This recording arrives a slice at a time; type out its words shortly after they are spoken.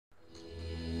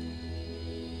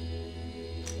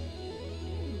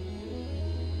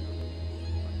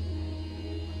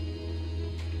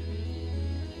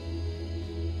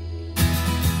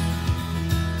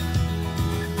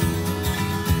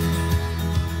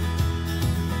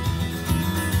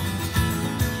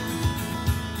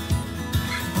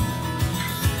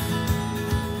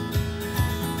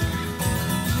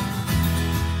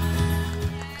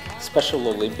Special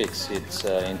Olympics, it's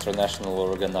an international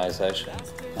organization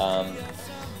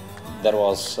that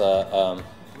was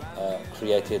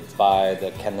created by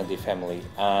the Kennedy family.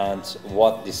 And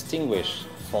what distinguishes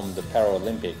from the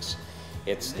Paralympics,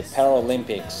 it's the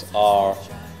Paralympics are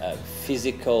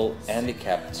physical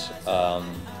handicapped,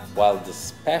 while the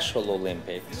Special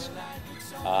Olympics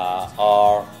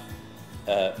are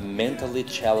mentally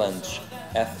challenged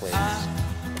athletes.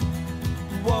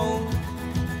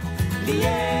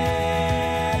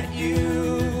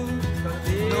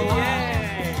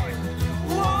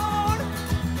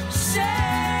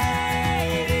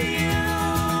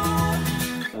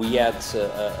 We had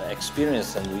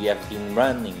experience, and we have been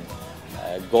running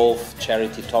a golf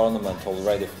charity tournament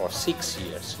already for 6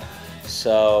 years.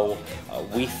 So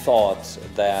we thought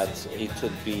that it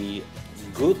would be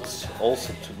good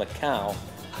also to Macau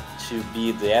to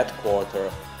be the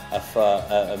headquarters of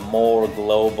a more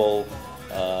global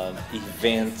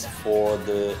event for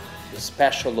the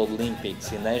Special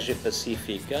Olympics in Asia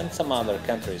Pacific and some other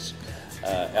countries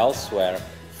elsewhere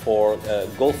for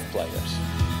golf players.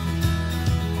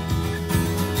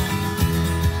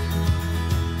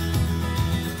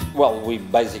 Well, we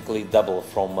basically doubled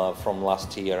from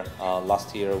last year.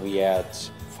 Last year we had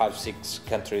 5-6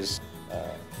 countries,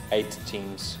 8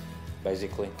 teams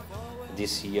basically.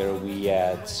 This year we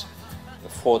had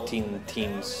 14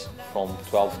 teams from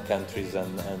 12 countries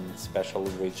and special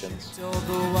regions.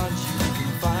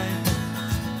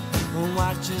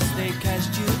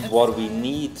 What we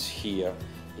need here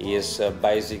is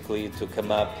basically to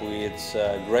come up with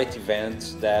great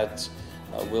events that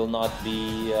will not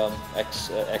be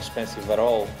expensive at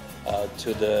all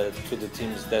to the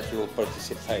teams that will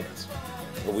participate.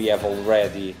 We have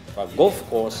already a golf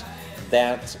course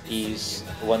that is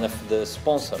one of the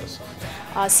sponsors.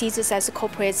 Caesars as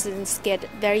corporations get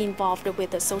very involved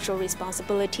with the social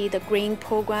responsibility, the green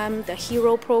program, the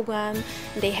hero program.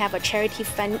 They have a charity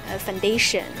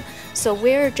foundation. So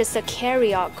we're just to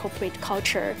carry our corporate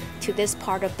culture to this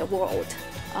part of the world.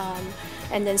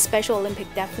 And then Special Olympic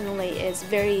definitely is a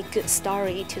very good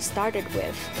story to start it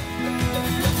with.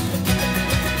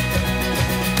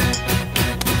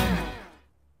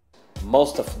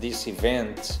 Most of this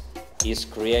event is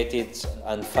created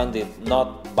and funded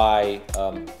not by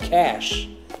cash,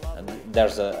 and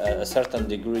there's a certain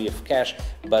degree of cash,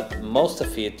 but most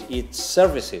of it's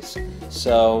services.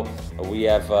 So we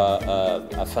have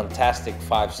a fantastic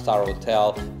 5-star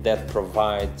hotel that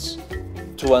provides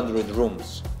 200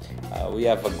 rooms. We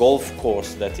have a golf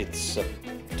course that it's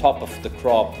top of the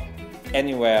crop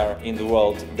anywhere in the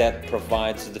world that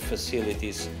provides the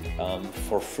facilities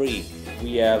for free.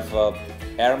 We have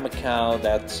Air Macau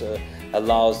that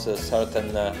allows a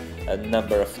certain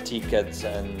number of tickets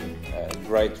and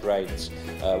great rates.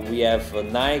 We have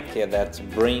Nike that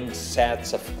brings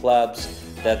sets of clubs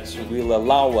that will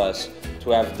allow us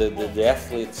to have the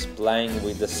athletes playing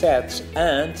with the sets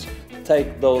and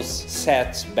take those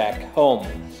sets back home.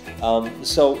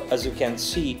 So as you can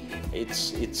see,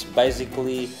 it's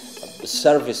basically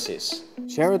services.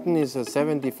 Sheraton is a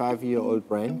 75-year-old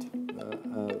brand,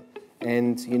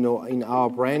 and you know, in our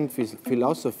brand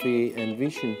philosophy and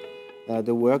vision,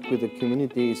 the work with the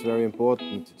community is very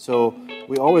important. So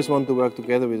we always want to work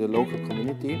together with the local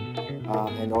community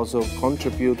and also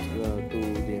contribute to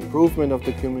the improvement of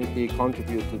the community,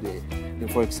 contribute to the,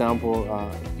 for example,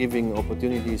 giving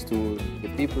opportunities to the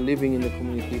people living in the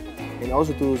community, and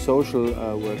also to social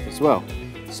work as well.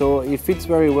 So it fits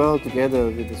very well together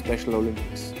with the Special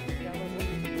Olympics.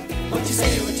 What you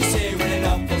say when it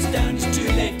all falls down, it's too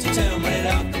late to turn when it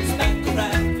all comes back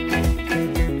around.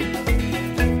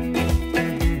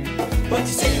 What you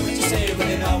say when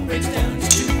it all breaks down, it's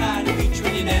too high to reach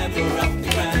when you're never off the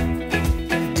ground.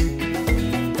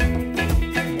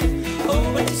 Oh,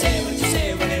 what you say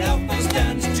when it all falls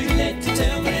down, it's too late to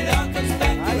turn when it all comes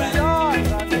back around.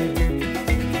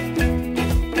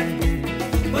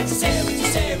 What you say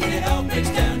when it all breaks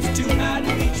down, it's too high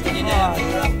to reach when you're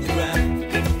never off the ground.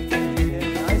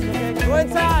 Go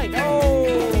inside! Oh!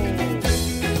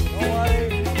 Don't worry,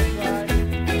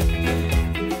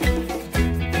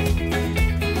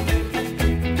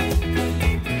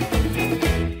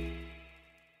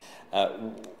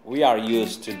 we are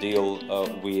used to deal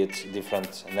with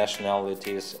different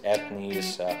nationalities,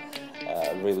 ethnies,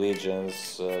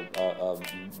 religions,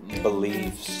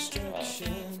 beliefs.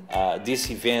 This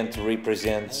event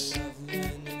represents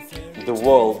the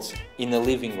world in a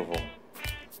living room.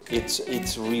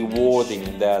 It's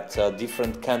rewarding that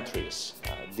different countries,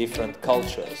 different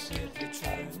cultures,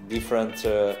 different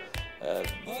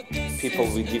people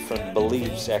with different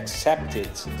beliefs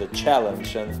accepted the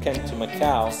challenge and came to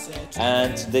Macau,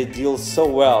 and they deal so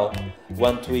well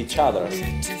one to each other.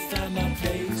 To find my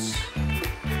place.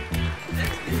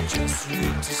 Just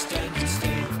need to stand and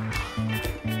stay.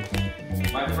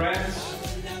 My friends,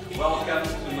 welcome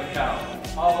to Macau.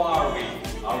 How are we?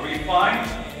 Are we fine?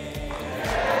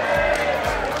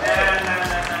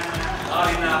 Not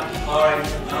enough. Alright,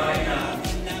 not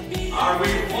enough. Are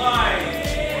we fine?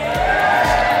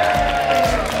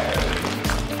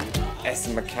 As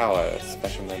Macau, a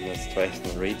special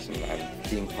administration region, and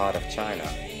being part of China,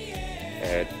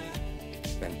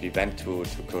 when we went to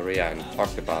Korea and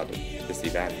talked about this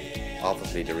event,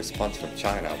 obviously the response from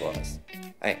China was,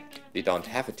 hey, we don't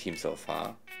have a team so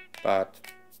far, but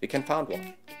we can find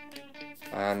one.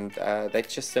 And they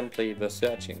just simply were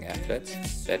searching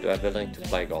athletes that were willing to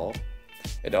play golf.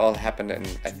 It all happened in,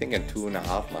 I think, in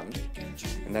 2.5 months.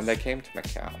 And then they came to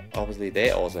Macau. Obviously,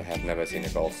 they also have never seen a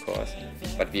golf course,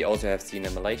 but we also have seen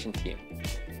a Malaysian team.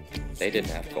 They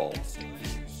didn't have golf.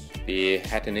 We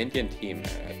had an Indian team,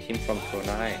 a team from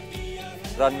Brunei.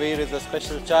 Ranveer is a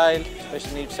special child,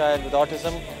 special needs child with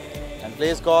autism, and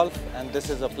plays golf. And this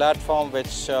is a platform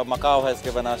which Macau has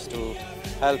given us to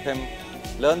help him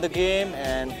learn the game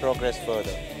and progress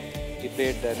further. He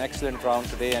played an excellent round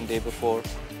today and day before,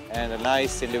 and a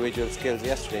nice individual skills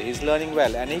yesterday. He's learning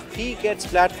well, and if he gets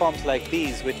platforms like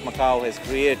these which Macau has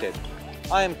created,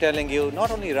 I am telling you,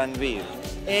 not only Ranveer,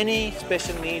 any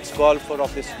special needs golfer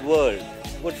of this world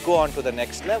would go on to the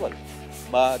next level.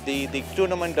 The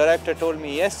tournament director told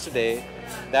me yesterday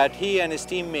that he and his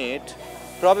teammate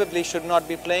probably should not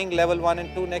be playing level 1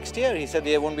 and 2 next year. He said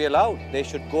they won't be allowed. They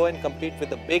should go and compete with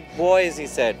the big boys, he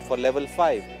said, for level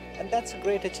 5. And that's a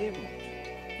great achievement.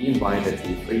 He invited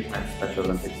the 3-time Special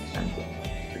Olympics champion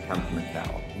to come to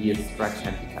Macau. He is scratch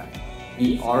handicapped.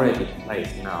 He already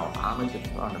plays now amateur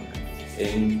tournaments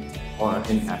in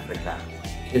Africa.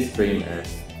 His dream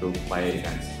is to play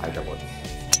against Tiger Woods.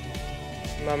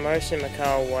 My most in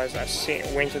Macau was I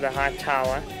went to the high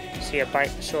tower,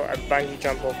 saw a bungee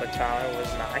jump off a tower, it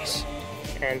was nice.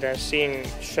 And seeing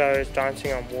shows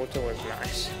dancing on water was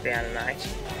nice the other night.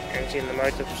 And seeing the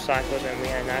motorcycles, and we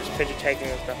had a nice picture taking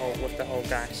with the whole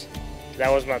guys.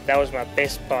 That was my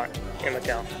best part in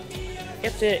Macau.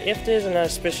 If there's another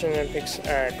Special Olympics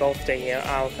golf day here,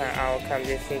 I'll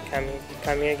definitely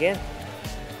come here again.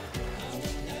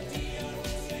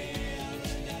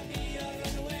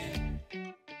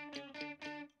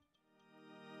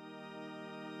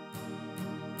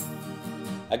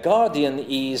 A guardian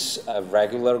is a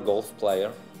regular golf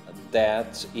player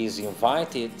that is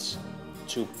invited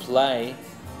to play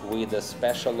with a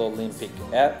Special Olympic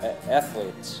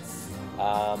athlete.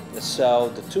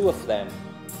 So the two of them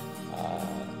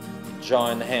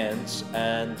join hands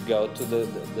and go to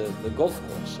the golf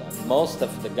course. And most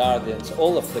of the guardians,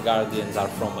 all of the guardians are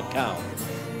from Macau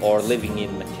or living in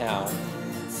Macau.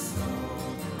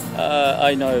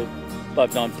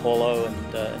 I've known Paulo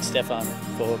and Stefan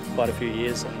for quite a few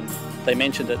years, and they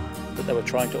mentioned that they were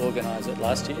trying to organise it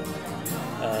last year,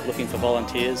 looking for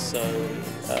volunteers. So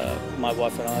my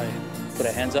wife and I put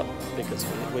our hands up because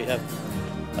we have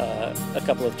a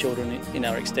couple of children in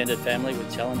our extended family with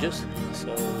challenges.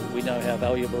 So we know how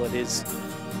valuable it is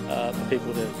for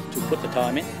people to put the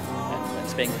time in and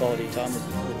spend quality time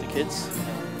with the kids,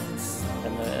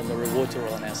 and the rewards are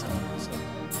all on our side. So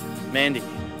Mandy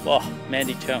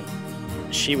Chung.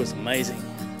 She was amazing.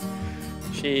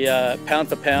 She, pound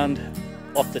for pound,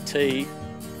 off the tee,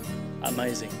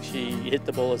 amazing. She hit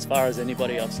the ball as far as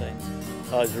anybody I've seen.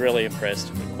 I was really impressed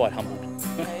and quite humbled.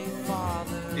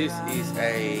 This is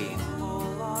a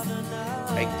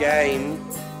game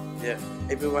that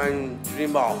everyone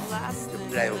dreams of to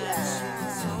play with.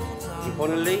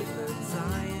 Importantly,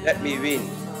 let me win.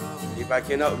 If I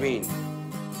cannot win,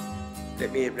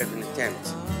 let me have an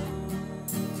attempt.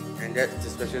 And that's the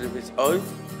Special Olympics oath,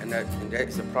 and that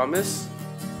is a promise.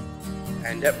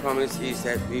 And that promise is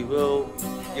that we will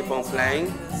keep on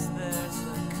playing.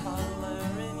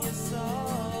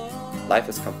 Life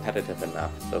is competitive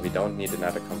enough, so we don't need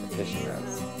another competition.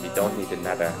 We don't need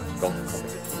another golf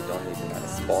competition. We don't need another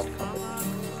sport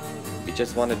competition. We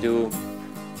just want to do,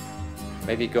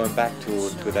 maybe going back to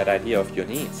that idea of your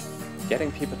needs.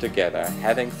 Getting people together,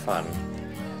 having fun,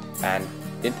 and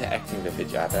interacting with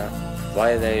each other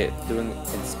while they're doing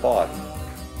in sport.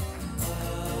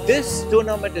 This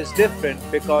tournament is different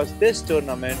because this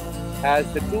tournament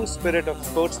has the true spirit of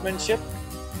sportsmanship.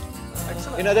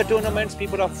 In other tournaments,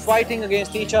 people are fighting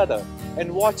against each other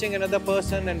and watching another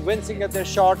person and wincing at their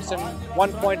shots and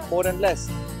 1 point more and less.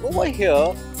 Over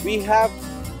here, we have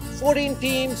 14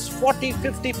 teams, 40,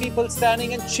 50 people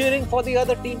standing and cheering for the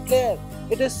other team player.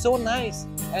 It is so nice.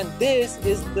 And this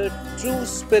is the true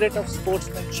spirit of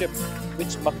sportsmanship which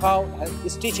Macau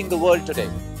is teaching the world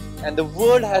today. And the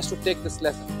world has to take this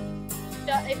lesson.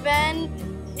 The event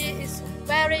is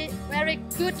very, very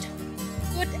good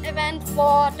event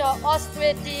for the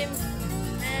Austrian team,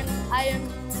 and I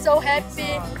am so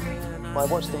happy. I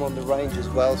watched them on the range as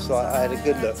well, so I had a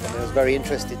good look, and I was very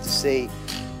interested to see,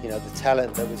 the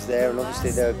talent that was there, and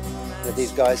obviously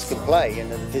these guys can play,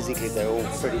 and physically they're all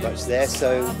pretty much there,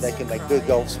 so they can make good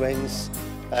golf swings,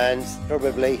 and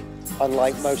probably,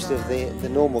 unlike most of the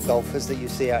normal golfers that you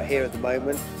see out here at the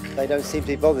moment, they don't seem to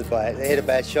be bothered by it. They hit a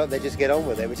bad shot, they just get on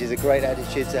with it, which is a great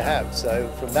attitude to have. So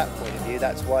from that point of view,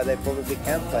 that's why they probably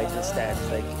can play to the stands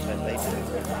they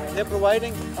do. They're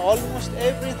providing almost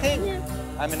everything.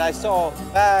 I mean, I saw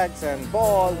bags and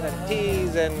balls and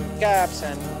tees and caps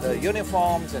and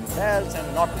uniforms and belts,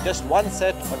 and not just one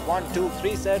set, but 1, 2,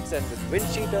 3 sets, and with wind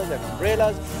cheaters and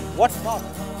umbrellas, whatnot,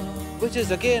 which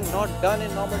is again not done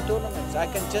in normal tournaments. I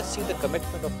can just see the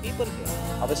commitment of people here.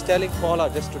 I was telling Paula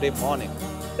just today morning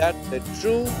that the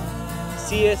true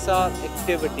CSR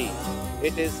activity,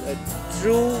 it is a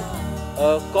true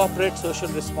corporate social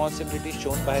responsibility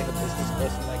shown by a business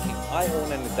person like him. I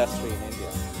own an industry in India,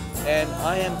 and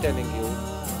I am telling you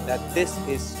that this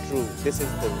is true. This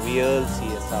is the real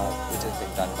CSR which has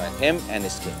been done by him and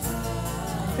his team.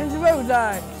 It's very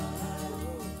nice.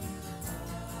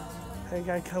 I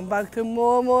can come back to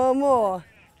more.